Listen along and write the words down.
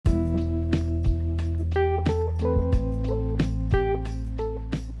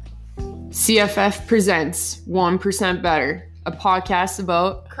CFF presents 1% Better, a podcast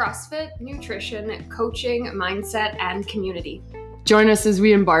about CrossFit, nutrition, coaching, mindset, and community. Join us as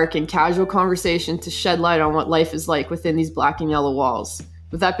we embark in casual conversation to shed light on what life is like within these black and yellow walls.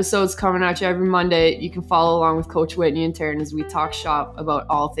 With episodes coming at you every Monday, you can follow along with Coach Whitney and Taryn as we talk shop about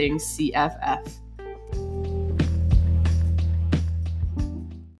all things CFF.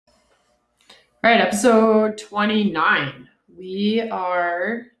 All right, episode 29. We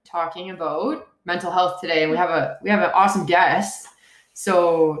are talking about mental health today, and we have an awesome guest.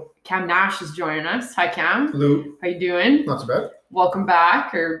 So Cam Nash is joining us. Hi, Cam. Hello. How you doing? Not too bad. Welcome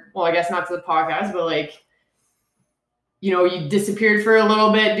back, I guess not to the podcast, but you disappeared for a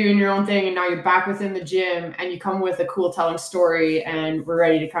little bit doing your own thing, and now you're back within the gym, and you come with a cool telling story, and we're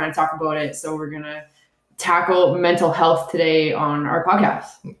ready to kind of talk about it. So we're gonna tackle mental health today on our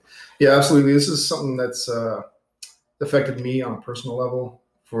podcast. Yeah, absolutely. This is something that's affected me on a personal level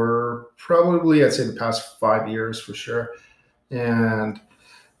for probably, I'd say, the past 5 years for sure. And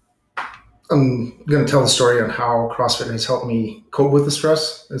I'm going to tell the story on how CrossFit has helped me cope with the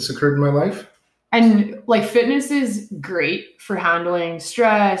stress that's occurred in my life. And fitness is great for handling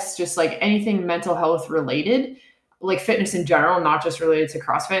stress, just anything mental health related, fitness in general, not just related to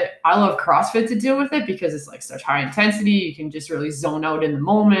CrossFit. I love CrossFit to deal with it because it's such high intensity. You can just really zone out in the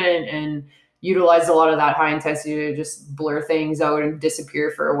moment and utilize a lot of that high intensity to just blur things out and disappear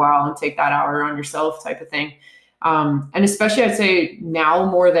for a while and take that hour on yourself type of thing. And especially I'd say now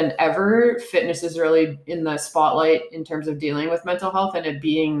more than ever, fitness is really in the spotlight in terms of dealing with mental health and it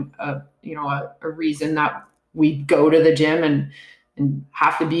being a reason that we go to the gym and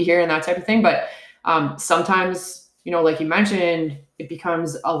have to be here and that type of thing. But sometimes, like you mentioned, it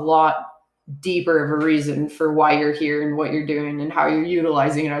becomes a lot deeper of a reason for why you're here and what you're doing and how you're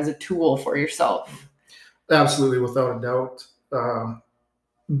utilizing it as a tool for yourself. Absolutely, without a doubt.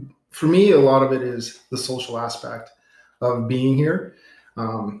 For me, a lot of it is the social aspect of being here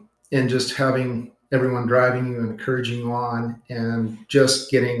and just having everyone driving you and encouraging you on and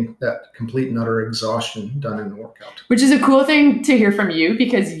just getting that complete and utter exhaustion done in the workout. Which is a cool thing to hear from you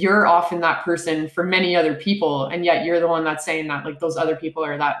because you're often that person for many other people. And yet you're the one that's saying that those other people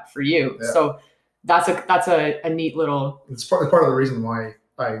are that for you. Yeah. So that's a neat little. It's part of the reason why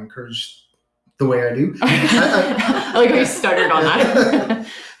I encourage the way I do. I like how you stuttered on that.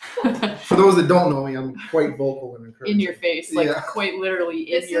 For those that don't know me, I'm quite vocal and encouraging. In your face, quite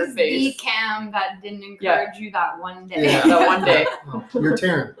literally in your face. This is the Cam that didn't encourage you that one day. Yeah, that one day. Well, you're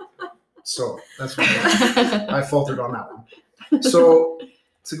Taryn. So that's what I faltered on that one. So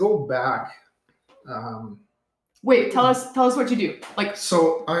to go back. Wait, tell us what you do.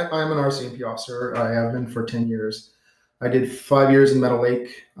 So I'm an RCMP officer. I have been for 10 years. I did 5 years in Meadow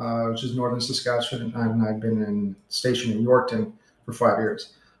Lake, which is northern Saskatchewan, and I've been stationed in Yorkton for 5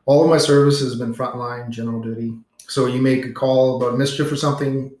 years. All of my service has been frontline, general duty. So you make a call about mischief or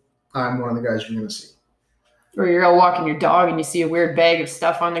something, I'm one of the guys you're going to see. Or you're out walking your dog and you see a weird bag of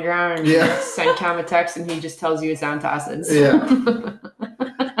stuff on the ground and you send Cam a text and he just tells you it's antacids. Yeah.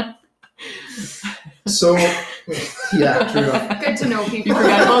 So, yeah, true enough. Good to know people. You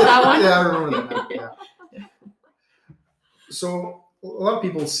forgot about that one? Yeah, I remember that. Yeah. So a lot of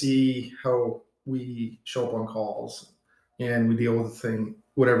people see how we show up on calls and we deal with the thing,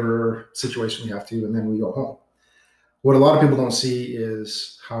 whatever situation we have to, and then we go home. What a lot of people don't see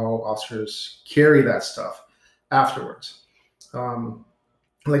is how officers carry that stuff afterwards.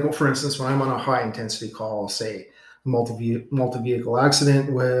 For instance, when I'm on a high intensity call, say multi-vehicle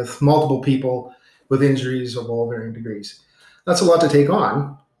accident with multiple people with injuries of all varying degrees. That's a lot to take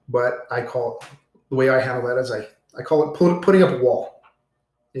on, but the way I handle that is I call it putting up a wall.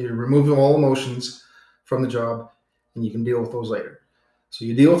 You're removing all emotions from the job and you can deal with those later. So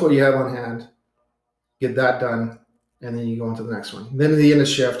you deal with what you have on hand, get that done, and then you go on to the next one. Then at the end of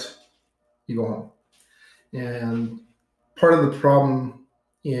shift, you go home. And part of the problem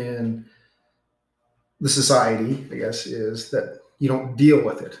in the society, I guess, is that you don't deal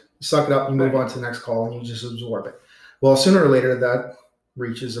with it. You suck it up, you move on to the next call, and you just absorb it. Well, sooner or later, that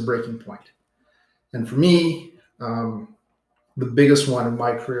reaches a breaking point. And for me, the biggest one in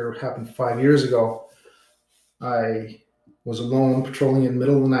my career happened 5 years ago. I was alone patrolling in the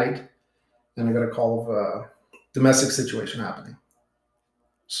middle of the night, and I got a call of a domestic situation happening.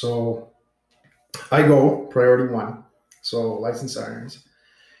 So I go, priority one, so lights and sirens,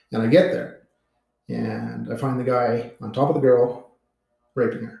 and I get there, and I find the guy on top of the girl,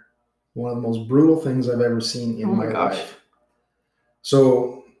 raping her. One of the most brutal things I've ever seen in my life.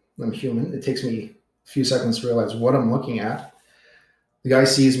 So I'm human. It takes me a few seconds to realize what I'm looking at. The guy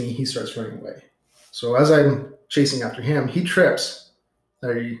sees me, he starts running away. So as I'm chasing after him, he trips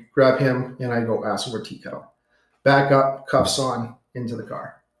I grab him and I go ass over tea kettle. Back up, cuffs on, into the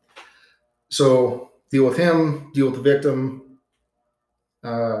car. So deal with him, deal with the victim.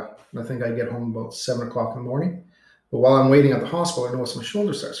 I think I get home about 7 o'clock in the morning. But while I'm waiting at the hospital, I notice my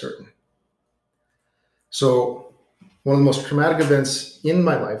shoulder starts hurting. So one of the most traumatic events in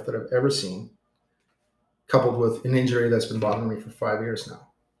my life that I've ever seen, coupled with an injury that's been bothering me for 5 years now.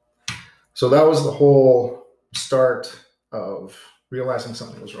 So that was the whole start of realizing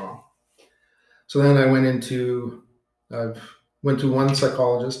something was wrong. So then I went to one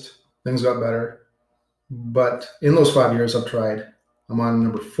psychologist. Things got better. But in those 5 years, I'm on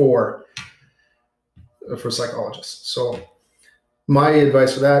number 4 for psychologists. So my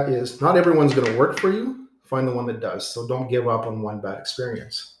advice for that is not everyone's going to work for you. Find the one that does. So don't give up on one bad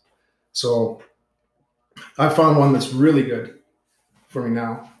experience. So I found one that's really good for me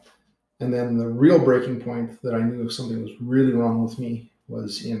now. And then the real breaking point that I knew something was really wrong with me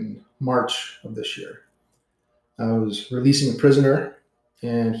was in March of this year. I was releasing a prisoner,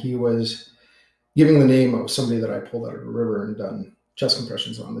 and he was giving the name of somebody that I pulled out of the river and done chest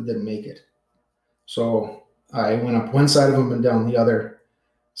compressions on that didn't make it. So I went up one side of him and down the other,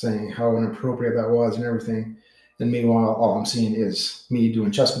 saying how inappropriate that was and everything. And meanwhile, all I'm seeing is me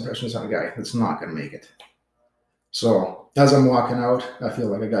doing chest compressions on a guy that's not going to make it. So as I'm walking out, I feel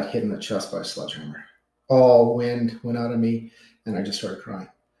like I got hit in the chest by a sledgehammer. All wind went out of me, and I just started crying.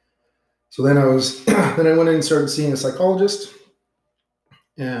 So then I went in and started seeing a psychologist,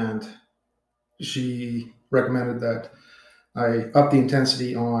 and she recommended that I up the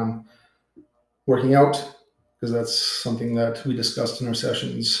intensity on working out, because that's something that we discussed in our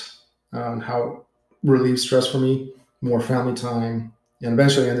sessions on how it relieves stress for me, more family time, and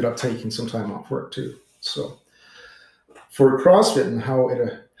eventually I ended up taking some time off work too. So for CrossFit and how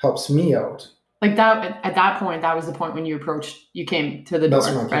it helps me out. Like that, at that point, that was the point when you came to the door,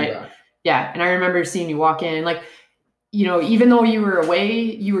 that's when I came right? back. Yeah. And I remember seeing you walk in, like, you know, even though you were away,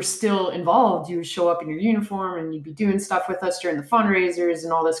 you were still involved. You would show up in your uniform and you'd be doing stuff with us during the fundraisers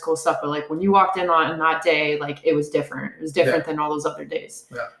and all this cool stuff. But like when you walked in on that day, like it was different. It was different than all those other days.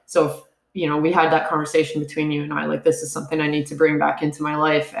 Yeah. So, if, you know, we had that conversation between you and I, like, this is something I need to bring back into my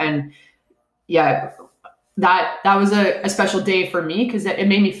life. And yeah, that was a special day for me, because it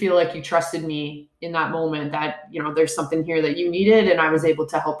made me feel like you trusted me in that moment, that, you know, there's something here that you needed, and I was able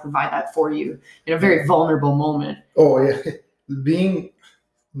to help provide that for you in a very vulnerable moment. Oh yeah.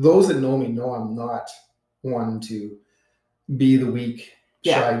 Those that know me know I'm not one to be the weak,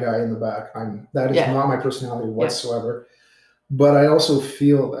 shy guy in the back. That is not my personality whatsoever. But I also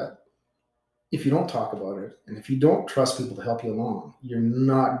feel that if you don't talk about it, and if you don't trust people to help you along, you're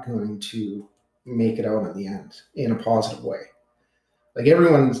not going to make it out at the end in a positive way. Like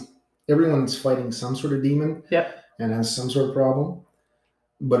everyone's fighting some sort of demon and has some sort of problem.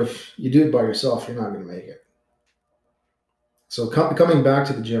 But if you do it by yourself, you're not going to make it. So coming back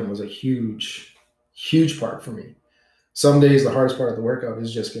to the gym was a huge, huge part for me. Some days the hardest part of the workout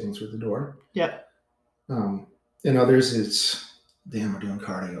is just getting through the door. Yeah. In others, it's, damn, we're doing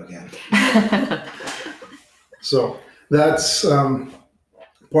cardio again. So that's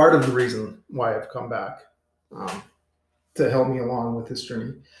part of the reason why I've come back, to help me along with this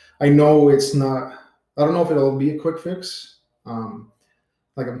journey. I know I don't know if it'll be a quick fix.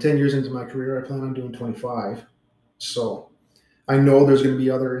 Like I'm 10 years into my career, I plan on doing 25. So I know there's going to be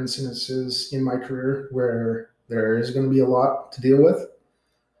other incidences in my career where there is going to be a lot to deal with.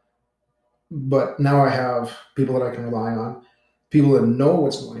 But now I have people that I can rely on, people that know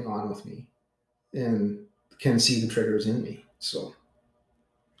what's going on with me and can see the triggers in me. So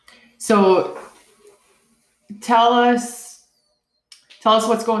tell us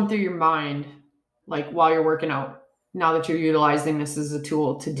what's going through your mind, like while you're working out, now that you're utilizing this as a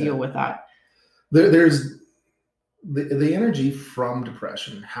tool to deal with that. There's the energy from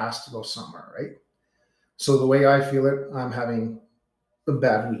depression has to go somewhere, right? So the way I feel it, I'm having a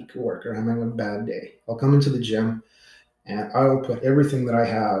bad week at work, or I'm having a bad day. I'll come into the gym and I will put everything that I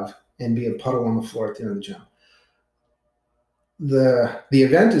have and be a puddle on the floor at the end of the gym. The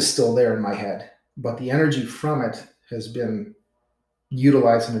event is still there in my head, but the energy from it has been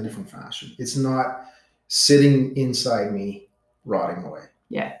utilized in a different fashion. It's not sitting inside me, rotting away.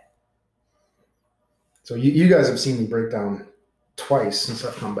 Yeah. So you guys have seen me break down twice since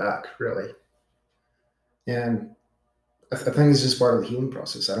I've come back, really. And I think it's just part of the healing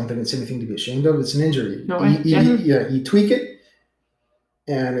process. I don't think it's anything to be ashamed of. It's an injury. No, you tweak it,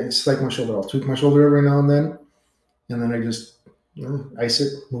 and it's like my shoulder. I'll tweak my shoulder every now and then I just ice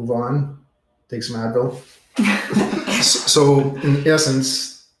it, move on, take some Advil. So in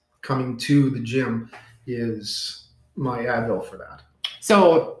essence, coming to the gym is my Advil for that.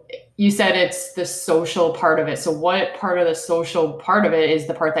 So you said it's the social part of it. So what part of the social part of it is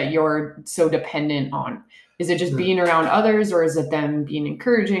the part that you're so dependent on? Is it just being around others, or is it them being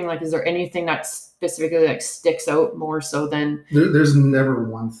encouraging? Like, is there anything that specifically like sticks out more so than? There's never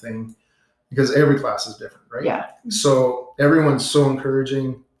one thing, because every class is different, right? Yeah. So everyone's so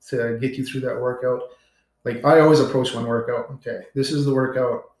encouraging to get you through that workout. Like, I always approach one workout, okay, this is the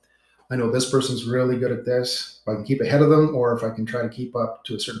workout. I know this person's really good at this. If I can keep ahead of them, or if I can try to keep up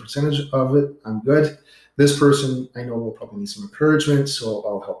to a certain percentage of it, I'm good. This person I know will probably need some encouragement, so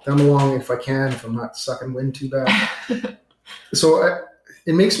I'll help them along if I can, if I'm not sucking wind too bad. So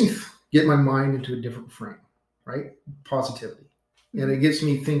it makes me get my mind into a different frame, right? Positivity. And it gets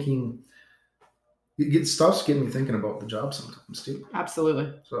me thinking, stops getting me thinking about the job sometimes too.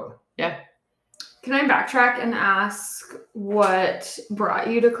 Absolutely. So, yeah. Can I backtrack and ask what brought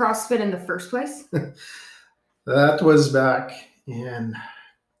you to CrossFit in the first place? That was back in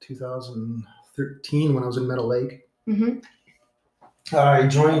 2013 when I was in Meadow Lake. Mm-hmm. I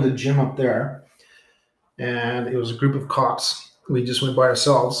joined the gym up there, and it was a group of cops. We just went by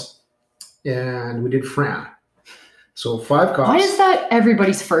ourselves, and we did Fran. So 5 cops. Why is that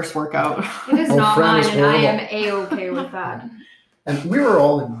everybody's first workout? It is not Fran mine, is and I am horrible. A-okay with that. And we were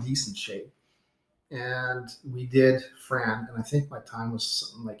all in decent shape. And we did Fran, and I think my time was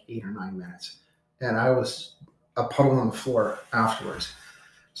something like 8 or 9 minutes. And I was a puddle on the floor afterwards.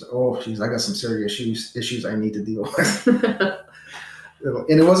 So, oh, geez, I got some serious issues I need to deal with.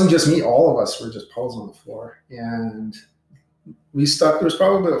 And it wasn't just me. All of us were just puddles on the floor. And we stuck. There was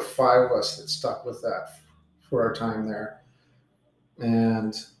probably about 5 of us that stuck with that for our time there.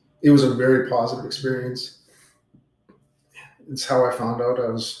 And it was a very positive experience. It's how I found out I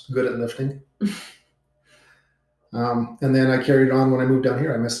was good at lifting. And then I carried on when I moved down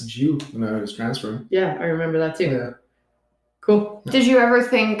here. I messaged you when I was transferring. Yeah, I remember that too. Yeah. Cool. Did you ever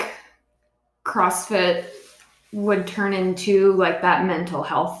think CrossFit would turn into like that mental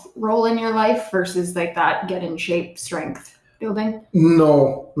health role in your life versus like that get in shape strength building?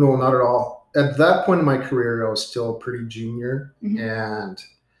 No, not at all. At that point in my career, I was still pretty junior and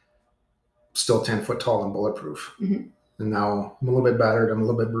still 10 foot tall and bulletproof. Mm-hmm. And now I'm a little bit battered. I'm a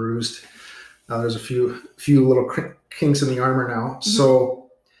little bit bruised. There's a few little kinks in the armor now. Mm-hmm. So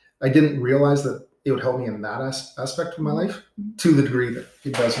I didn't realize that it would help me in that aspect of my life to the degree that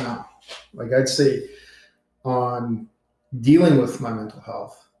it does now. Like, I'd say on dealing with my mental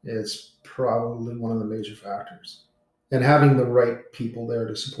health is probably one of the major factors. And having the right people there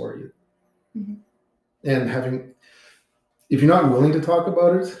to support you. Mm-hmm. And if you're not willing to talk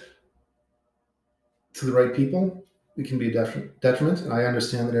about it to the right people, it can be a detriment. And I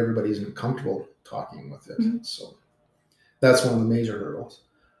understand that everybody isn't comfortable talking with it. Mm-hmm. So that's one of the major hurdles.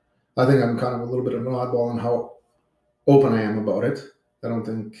 I think I'm kind of a little bit of an oddball on how open I am about it. I don't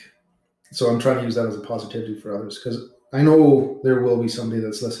think, so I'm trying to use that as a positivity for others, because I know there will be somebody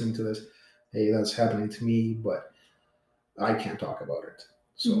that's listening to this. Hey, that's happening to me, but I can't talk about it.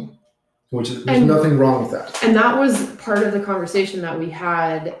 So, there's nothing wrong with that. And that was part of the conversation that we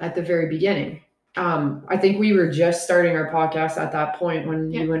had at the very beginning. I think we were just starting our podcast at that point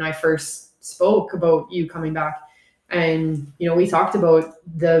when you and I first spoke about you coming back. And, we talked about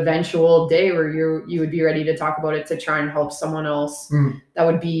the eventual day where you would be ready to talk about it to try and help someone else that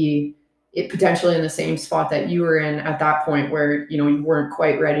would be potentially in the same spot that you were in at that point where, you weren't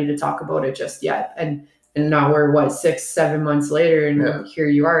quite ready to talk about it just yet. And now we're 6-7 months later, and here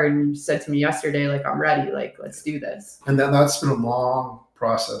you are. And you said to me yesterday, like, I'm ready, like, let's do this. And that's been a long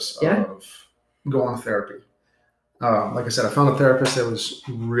process of going to therapy. Like I said, I found a therapist that was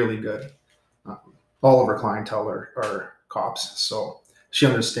really good. All of our clientele are cops, so she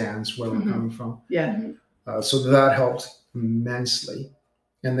understands where we're coming from. Yeah. So that helped immensely.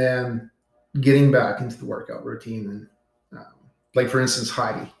 And then getting back into the workout routine, and like, for instance,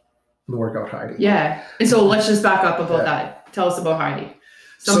 Heidi, the workout Heidi. Yeah. And so let's just back up about that. Tell us about Heidi.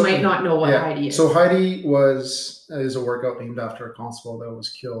 Some might not know what Heidi is. So Heidi is a workout named after a constable that was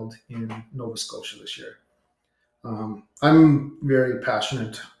killed in Nova Scotia this year. I'm very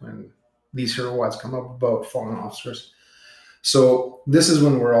passionate when these hero wads come up about fallen officers. So this is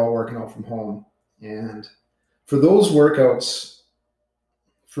when we're all working out from home. And for those workouts,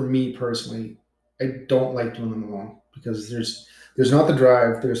 for me personally, I don't like doing them alone, because there's not the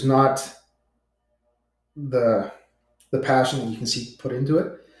drive, there's not the passion that you can see put into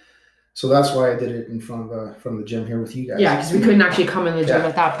it. So that's why I did it from the gym here with you guys. Yeah, because we couldn't actually come in the gym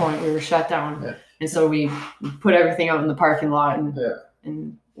at that point. We were shut down. Yeah. And so we put everything out in the parking lot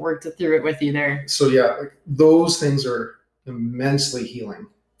and worked through it with you there. So like, those things are immensely healing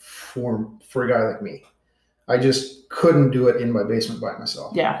for a guy like me. I just couldn't do it in my basement by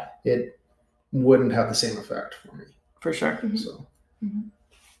myself. Yeah, It wouldn't have the same effect for me. for sure. Mhm. So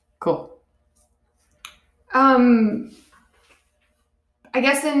Cool. I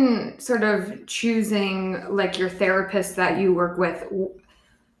guess in sort of choosing like your therapist that you work with,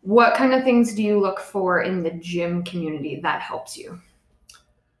 what kind of things do you look for in the gym community that helps you?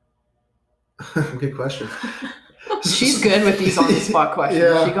 good question. She's good with these on the spot questions.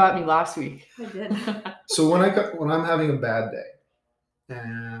 Yeah. She got me last week. I did. So when I'm having a bad day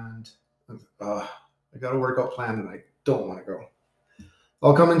and I got a workout plan and I don't want to go,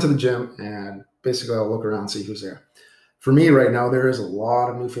 I'll come into the gym and basically I'll look around and see who's there. For me right now, there is a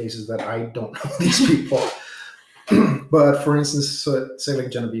lot of new faces that I don't know these people. But for instance, say like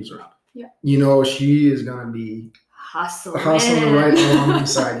Genevieve's around. Yeah. You know, she is going to be Hustling right along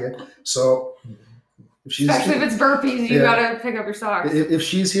beside you. So if she's Especially if it's burpees, you Yeah. gotta pick up your socks. if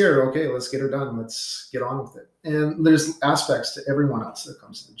she's here, okay, let's get her done. Let's get on with it. And there's aspects to everyone else that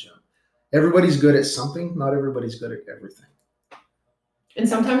comes to the gym. Everybody's good at something. Not everybody's good at everything. And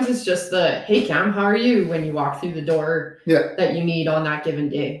sometimes it's just the, hey Cam, how are you, when you walk through the door Yeah. that you need on that given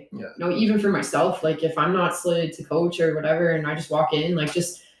day. Yeah. You know, even for myself, like if I'm not slated to coach or whatever and I just walk in, like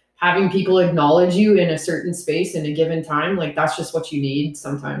just having people acknowledge you in a certain space in a given time, like that's just what you need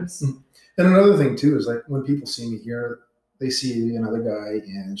sometimes. And another thing too is like when people see me here, they see another guy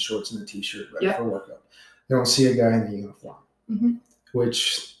in shorts and a t-shirt ready Yeah. for a workout. They don't see a guy in a uniform, Mhm.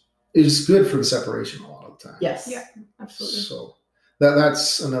 which is good for the separation a lot of the time. Yes. Yeah. Absolutely. So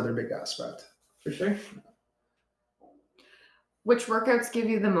that's another big aspect. For sure. Which workouts give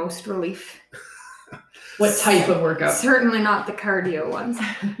you the most relief? What type of workout? Certainly not the cardio ones.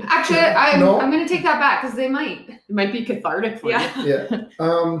 Actually, I'm going to take that back because they might. It might be cathartic for Yeah. you.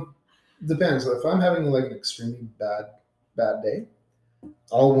 Yeah. Depends. If I'm having like an extremely bad day,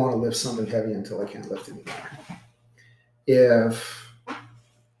 I'll want to lift something heavy until I can't lift anymore. If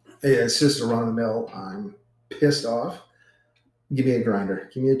it's just a run of the mill, I'm pissed off, give me a grinder,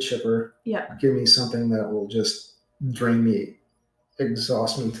 give me a chipper, Yeah. give me something that will just drain me,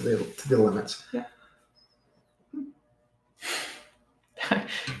 exhaust me to the limits. Yeah.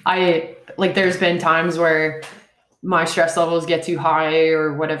 There's been times where my stress levels get too high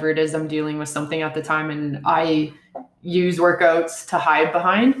or whatever it is, I'm dealing with something at the time and I use workouts to hide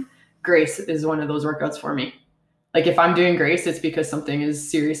behind. Grace is one of those workouts for me. Like if I'm doing Grace, it's because something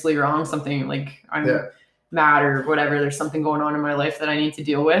is seriously wrong, something like I'm mad or whatever, there's something going on in my life that I need to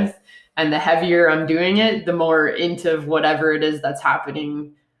deal with. And the heavier I'm doing it, the more into whatever it is that's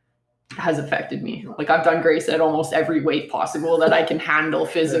happening has affected me. Like I've done Grace at almost every weight possible that I can handle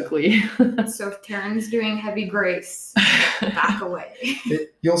physically. So if Taryn's doing heavy Grace, back away.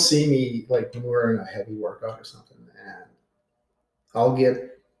 You'll see me like when we're in a heavy workout or something, and I'll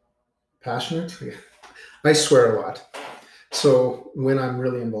get passionate. I swear a lot. So when I'm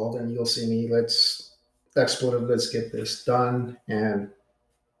really involved, and you'll see me, let's get this done, and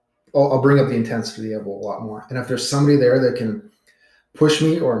I'll bring up the intensity of it a lot more. And if there's somebody there that can push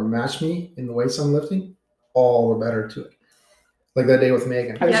me or match me in the weights I'm lifting, all the better to it. Like that day with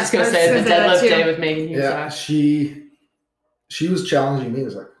Megan. I was just going to say the deadlift day with Megan. Yeah, she was challenging me. It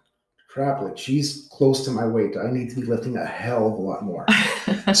was like, crap, like she's close to my weight. I need to be lifting a hell of a lot more.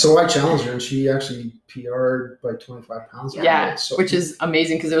 So I challenged her and she actually PR'd by 25 pounds. Yeah, so, which is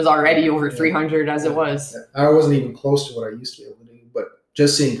amazing because it was already over 300 as it was. I wasn't even close to what I used to be able to do, but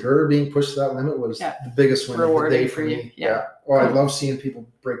just seeing her being pushed to that limit was the biggest win of the day for me. Yeah. Oh, I love seeing people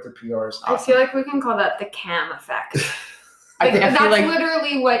break their PRs. I feel like we can call that the Cam effect. I that's feel like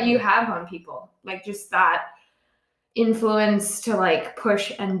literally what you have on people. Like just that influence to like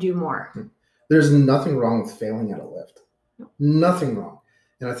push and do more. There's nothing wrong with failing at a lift. Nothing wrong.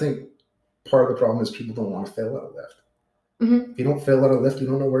 And I think part of the problem is people don't want to fail at a lift. Mm-hmm. If you don't fail at a lift, you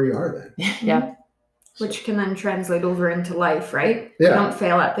don't know where you are then. Yeah. Which can then translate over into life, right? Yeah. You don't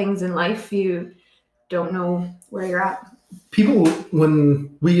fail at things in life, you don't know where you're at. People,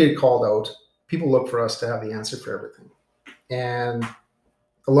 when we get called out, people look for us to have the answer for everything. And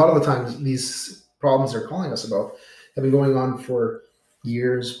a lot of the times, these problems they're calling us about have been going on for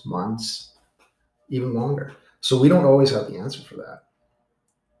years, months, even longer. So we don't always have the answer for that.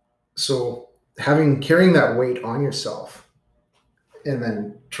 So carrying that weight on yourself and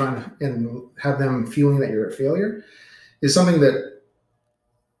then and have them feeling that you're a failure is something that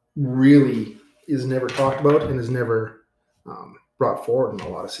really is never talked about and is never brought forward in a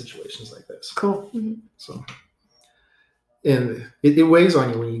lot of situations like this. Cool. Mm-hmm. So, and it weighs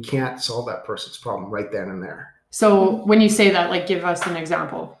on you when you can't solve that person's problem right then and there. So when you say that, like, give us an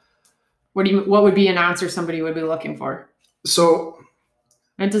example. What would be an answer somebody would be looking for? So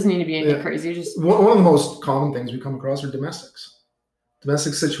And it doesn't need to be anything Yeah. crazy. Just One of the most common things we come across are domestics.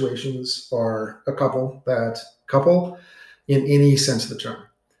 Domestic situations are a couple in any sense of the term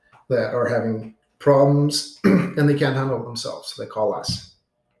that are having problems and they can't handle it themselves. So they call us.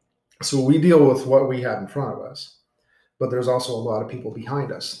 So we deal with what we have in front of us, but there's also a lot of people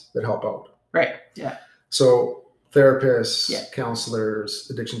behind us that help out. right. Yeah. So therapists, Yeah. counselors,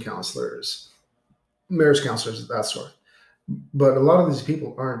 addiction counselors, marriage counselors, that sort. But a lot of these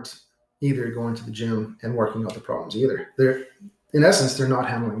people aren't either going to the gym and working out the problems either. In essence, they're not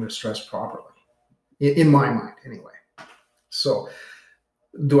handling their stress properly, in my mind anyway. So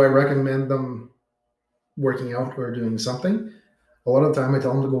do I recommend them working out or doing something? A lot of the time I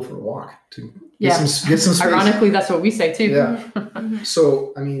tell them to go for a walk to get some space. Ironically, that's what we say too. Yeah.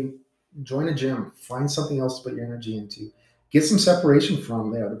 So, I mean, join a gym, find something else to put your energy into, get some separation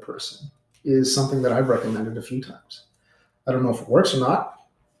from the other person is something that I've recommended a few times. I don't know if it works or not,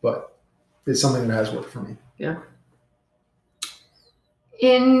 but it's something that has worked for me. Yeah.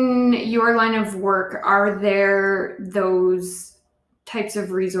 In your line of work, are there those types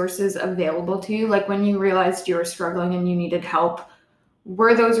of resources available to you? Like when you realized you were struggling and you needed help,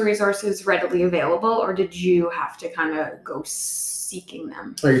 were those resources readily available, or did you have to kind of go seeking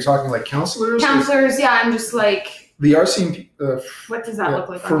them? Are you talking like counselors? Counselors, yeah, I'm just like, The RCMP, what does that look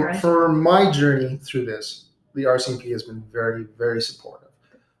like on your end? for my journey through this, the RCMP has been very, very supportive.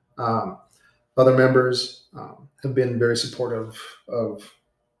 Other members have been very supportive of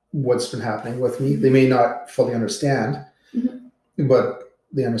what's been happening with me. They may not fully understand, but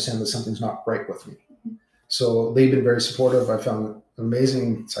they understand that something's not right with me. So they've been very supportive. I found an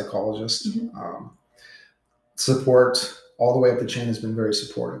amazing psychologist. Support all the way up the chain has been very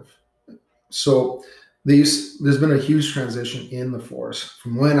supportive. So there's been a huge transition in the force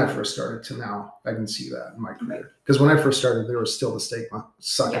from when I first started to now. I can see that in my career. Because when I first started, there was still the stigma.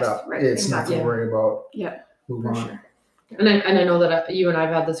 Suck it up. Right, It's exactly. nothing to worry about. Yeah, Move for on. sure. And I know that you and I've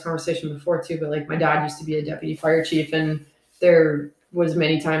had this conversation before too, but like my dad used to be a deputy fire chief, and there was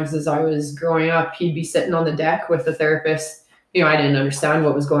many times as I was growing up, he'd be sitting on the deck with the therapist. You know, I didn't understand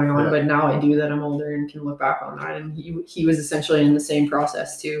what was going on, but now I do that I'm older and can look back on that. And he was essentially in the same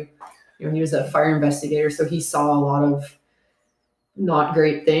process too. You know, he was a fire investigator, so he saw a lot of not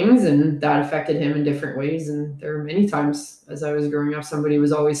great things, and that affected him in different ways. And there were many times as I was growing up, somebody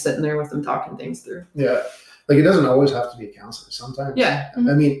was always sitting there with him talking things through. Yeah. Like it doesn't always have to be a counselor. Sometimes. Yeah. I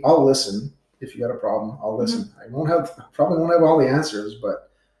mean, I'll listen. If you got a problem, I'll listen. I probably won't have all the answers,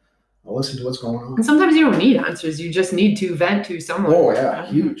 but I'll listen to what's going on. And sometimes you don't need answers. You just need to vent to someone. Oh yeah,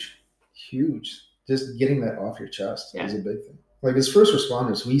 huge. Just getting that off your chest is a big thing. Like as first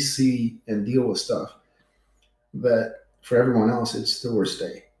responders, we see and deal with stuff that for everyone else, it's the worst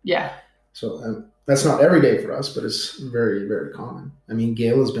day. Yeah. So that's not every day for us, but it's very, very common. I mean,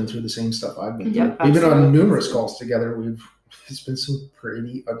 Gail has been through the same stuff I've been through. We've been on numerous calls together. It's been some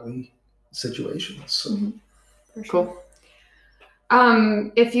pretty ugly situations. So. For sure.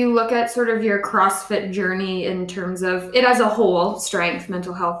 If you look at sort of your CrossFit journey in terms of it as a whole, strength,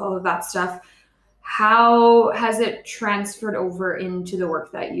 mental health, all of that stuff, how has it transferred over into the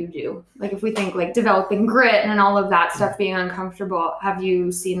work that you do? Like if we think like developing grit and all of that stuff being uncomfortable, have you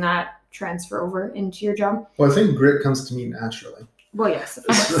seen that transfer over into your job? Well, I think grit comes to me naturally. Well, yes, of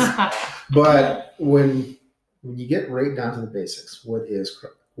course. But when you get right down to the basics, what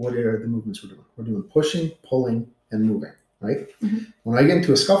are the movements we're doing? We're doing pushing, pulling, and moving, right? When I get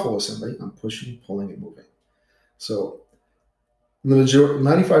into a scuffle with somebody, I'm pushing, pulling, and moving. So the majority,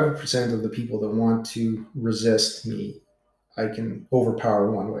 95% of the people that want to resist me, I can overpower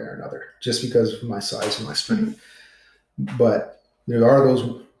one way or another just because of my size and my strength. But there are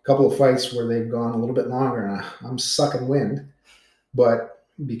those couple of fights where they've gone a little bit longer and I'm sucking wind. But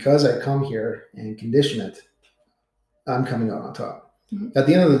because I come here and condition it, I'm coming out on top. At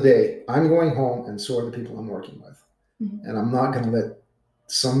the end of the day, I'm going home and so are the people I'm working with. And I'm not going to let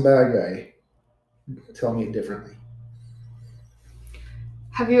some bad guy tell me differently.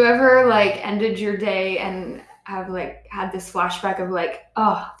 Have you ever like ended your day and have like had this flashback of like,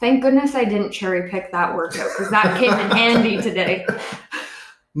 oh, thank goodness I didn't cherry pick that workout because that came in handy today?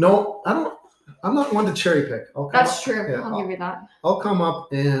 No, I don't. I'm not one to cherry pick. That's true. Yeah, I'll give you that. I'll come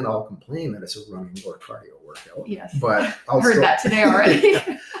up and I'll complain that it's a running or cardio workout. Yes. But I'll heard that today already.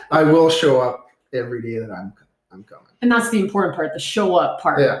 I will show up every day that I'm coming. And that's the important part, the show up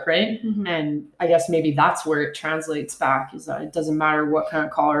part, right? And I guess maybe that's where it translates back is that it doesn't matter what kind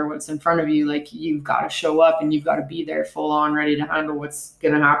of call or what's in front of you. Like you've got to show up and you've got to be there full on ready to handle what's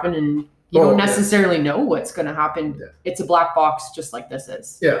going to happen and You Oh, don't yeah. necessarily know what's going to happen. Yeah. It's a black box, just like this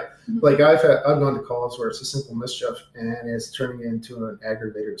is. Yeah, like I've gone to calls where it's a simple mischief and it's turning into an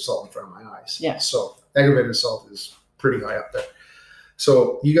aggravated assault in front of my eyes. Yeah. So aggravated assault is pretty high up there.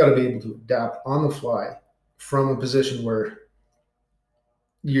 So you got to be able to adapt on the fly from a position where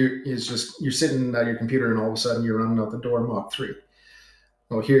you're sitting at your computer and all of a sudden you're running out the door Mach 3.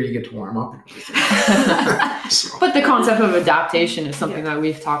 Well, here you get to warm up. So, But the concept of adaptation is something that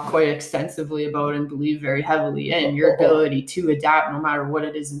we've talked quite extensively about and believe very heavily in. Your ability to adapt no matter what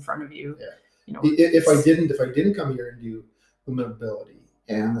it is in front of you. Yeah. You know, if I didn't come here and do the mobility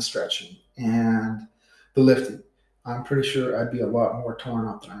and the stretching and the lifting, I'm pretty sure I'd be a lot more torn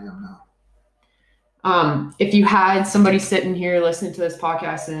up than I am now. If you had somebody sitting here listening to this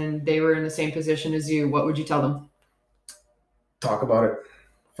podcast and they were in the same position as you, what would you tell them? Talk about it.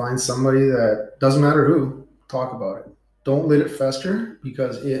 Find somebody that doesn't matter who, talk about it. Don't let it fester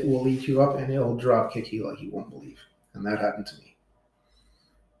because it will eat you up and it'll drop kick you like you won't believe. And that happened to me.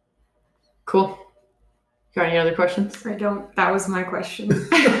 Cool. Got any other questions? I don't. That was my question.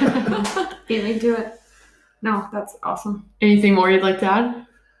 Beat me to it. No, that's awesome. Anything more you'd like to add?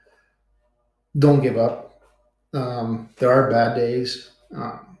 Don't give up. There are bad days,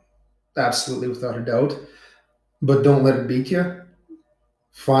 absolutely without a doubt, but don't let it beat you.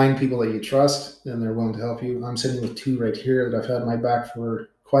 Find people that you trust and they're willing to help you. I'm sitting with 2 right here that I've had my back for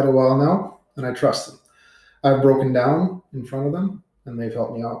quite a while now, and I trust them. I've broken down in front of them and they've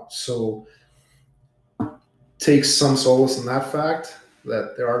helped me out. So take some solace in that fact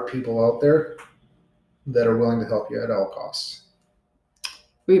that there are people out there that are willing to help you at all costs.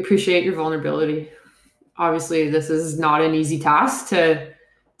 We appreciate your vulnerability. Obviously, this is not an easy task to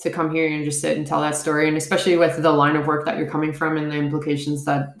come here and just sit and tell that story, and especially with the line of work that you're coming from and the implications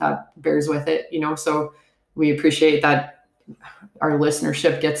that bears with it, you know. So we appreciate that our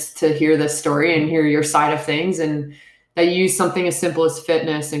listenership gets to hear this story and hear your side of things, and that you use something as simple as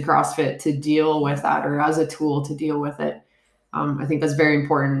fitness and CrossFit to deal with that, or as a tool to deal with it. I think that's very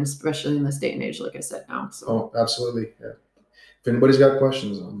important, especially in this day and age, like I said now. So. Oh, absolutely. Yeah. If anybody's got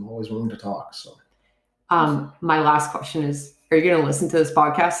questions, I'm always willing to talk. So, my last question is, are you going to listen to this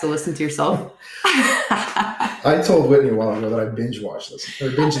podcast to listen to yourself? I told Whitney a while ago that I binge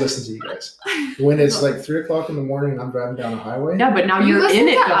listen to you guys. When it's like 3 o'clock in the morning and I'm driving down a highway. Yeah, but now You you're listen in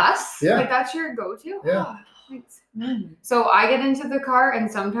it. to us? Yeah. Like that's your go-to? Yeah. Oh, thanks. Man. So I get into the car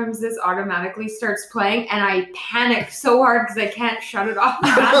and sometimes this automatically starts playing and I panic so hard because I can't shut it off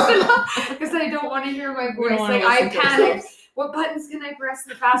fast enough because I don't want to hear my We don't voice. wanna Like I listen to panic. ourselves. What buttons can I press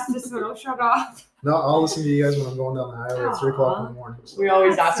the fastest so it'll shut off? No, I'll listen to you guys when I'm going down the highway at 3 o'clock in the morning. So. We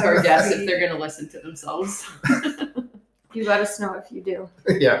always That's ask so our guests sweet. if they're going to listen to themselves. You let us know if you do.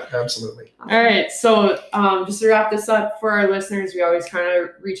 Yeah, absolutely. All right. So just to wrap this up for our listeners, we always kind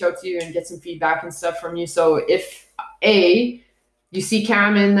of reach out to you and get some feedback and stuff from you. So if you see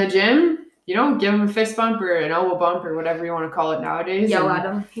Cam in the gym, you know, give him a fist bump or an elbow bump or whatever you want to call it nowadays. Yell And- at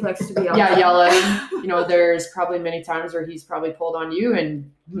him. He likes to be yelled Yeah, at. yell at him. You know, there's probably many times where he's probably pulled on you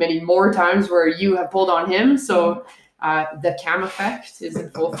and many more times where you have pulled on him. So the Cam effect is in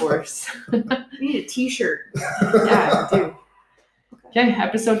full force. You need a t-shirt. Yeah, I do. Okay,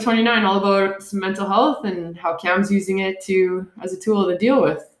 episode 29, all about some mental health and how Cam's using it as a tool to deal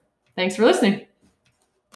with. Thanks for listening.